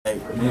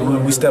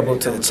we step up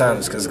to the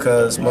challenge because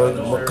Coach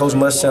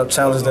Muschamp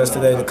challenged us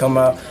today to come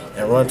out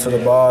and run to the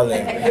ball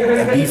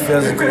and be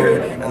physical.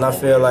 And I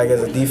feel like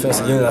as a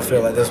defensive unit, I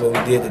feel like that's what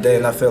we did today,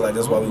 and I feel like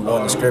that's why we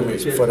won the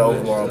scrimmage for the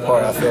overall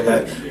part. I feel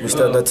like we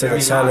stepped up to the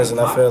challenge, and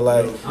I feel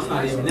like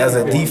as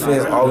a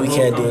defense, all we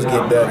can do is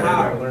get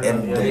better.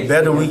 And the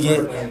better we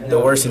get, the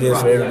worse it is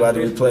for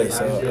everybody we play.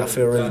 So I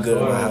feel really good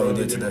about how we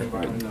did today.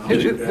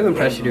 Who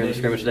impressed you during the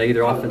scrimmage today,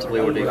 either offensively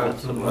or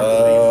defensively?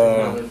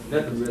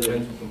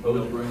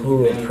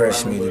 Who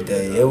impressed me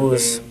today? It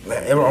was,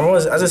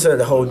 I just said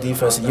the whole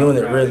defensive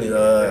unit really,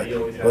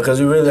 because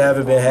we really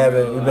we've been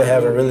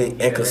having really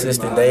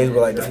inconsistent days, but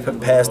like the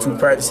past 2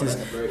 practices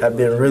have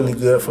been really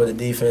good for the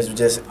defense,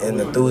 just in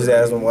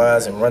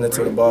enthusiasm-wise and running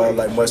to the ball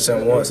like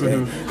Muschamp wants.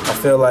 And I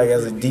feel like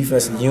as a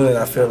defensive unit,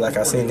 I feel like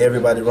I've seen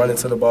everybody running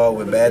to the ball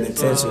with bad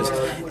intentions,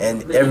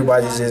 and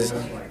everybody's just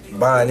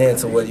buying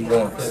into what he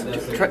wants.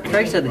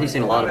 Trey said that he's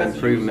seen a lot of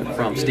improvement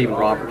from Stephen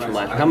Roberts from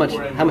last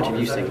year. How much have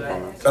you seen from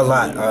him? A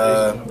lot.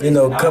 You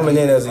know, coming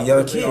in as a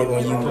young kid,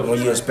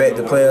 when you expect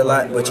to play a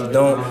lot, but you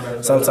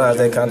don't, sometimes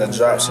that kind of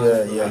drops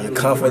your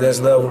confidence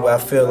level. But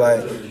I feel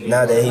like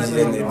now that he's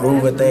in the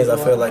groove of things, I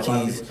feel like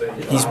he's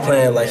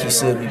playing like he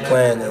should be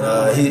playing.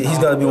 And, he's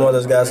going to be one of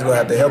those guys who's going to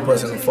have to help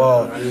us in the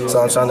fall.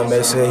 So I'm trying to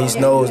make sure he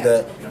knows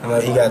that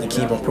he got to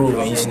keep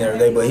improving each and every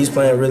day. But he's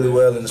playing really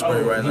well in the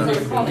spring right now.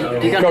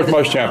 Coach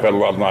Muschamp had a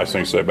lot of nice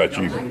things to say about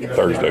you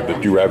Thursday,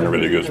 that you were having a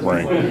really good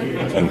spring.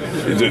 And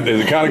is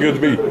it kind of good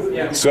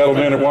to be settled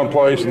in at one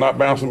place and not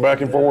bouncing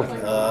back and forth?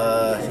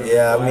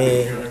 Yeah, I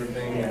mean,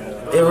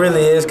 it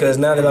really is, because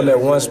now that I'm at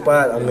one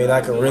spot, I mean,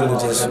 I can really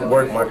just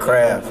work my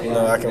craft. You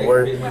know, I can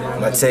work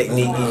my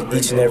technique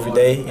each and every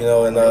day,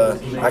 and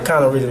I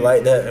kind of really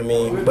like that. I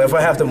mean, but if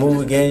I have to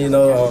move again,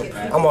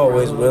 I'm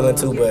always willing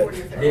to, but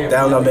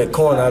down I'm at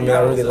corner, I mean, I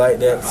really like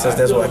that since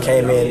that's where I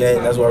came in at,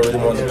 and that's where I really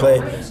wanted to play.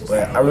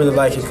 But I really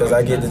like it because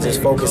I get to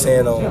just focus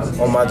in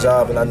on my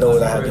job, and I know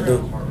what I have to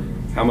do.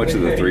 How much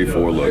of the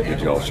 3-4 look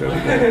did y'all show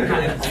today?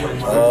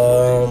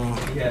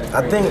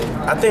 I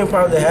think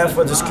probably half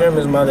of the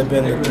scrimmage might have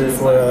been the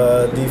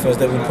 3-4 defense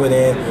that we put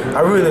in.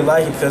 I really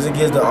like it because it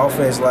gives the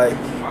offense like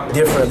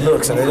different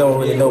looks, and they don't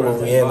really know what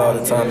we're in all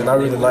the time. And I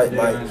really like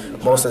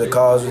most of the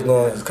calls we're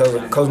going, because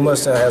Coach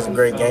Muschamp has a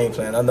great game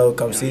plan. I know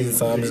come season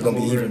time it's going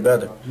to be even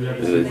better.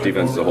 Does the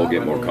defense as a whole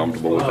get more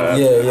comfortable with that?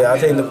 Yeah. I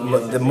think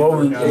the more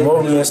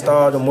we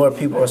install, the more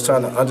people are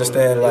trying to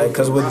understand.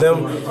 Because with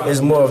them,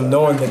 it's more of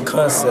knowing the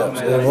concepts.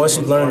 And once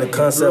you learn the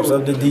concepts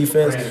of the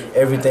defense,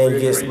 everything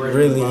gets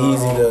really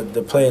easy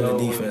to play in the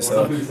defense.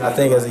 So I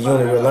think as a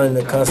unit, we're learning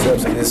the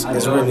concepts, and it's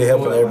really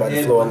helping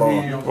everybody flow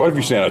along. What have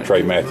you seen out of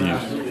Trey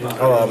Matthews?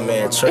 Oh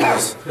man,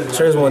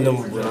 Trey's one of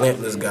them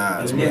relentless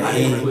guys, man.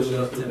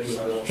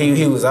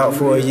 He was out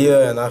for a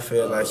year, and I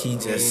feel like he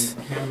just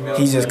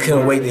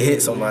couldn't wait to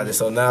hit somebody.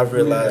 So now I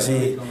realize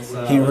he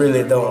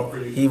really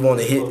don't. He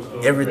want to hit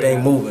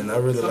everything moving. I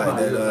really like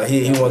that.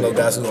 He one of those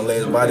guys who's gonna lay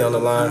his body on the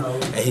line,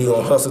 and he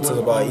gonna hustle to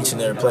the ball each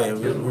and every play.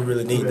 We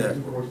really need that.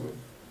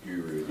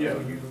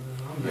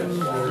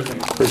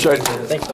 Appreciate it. Thank you.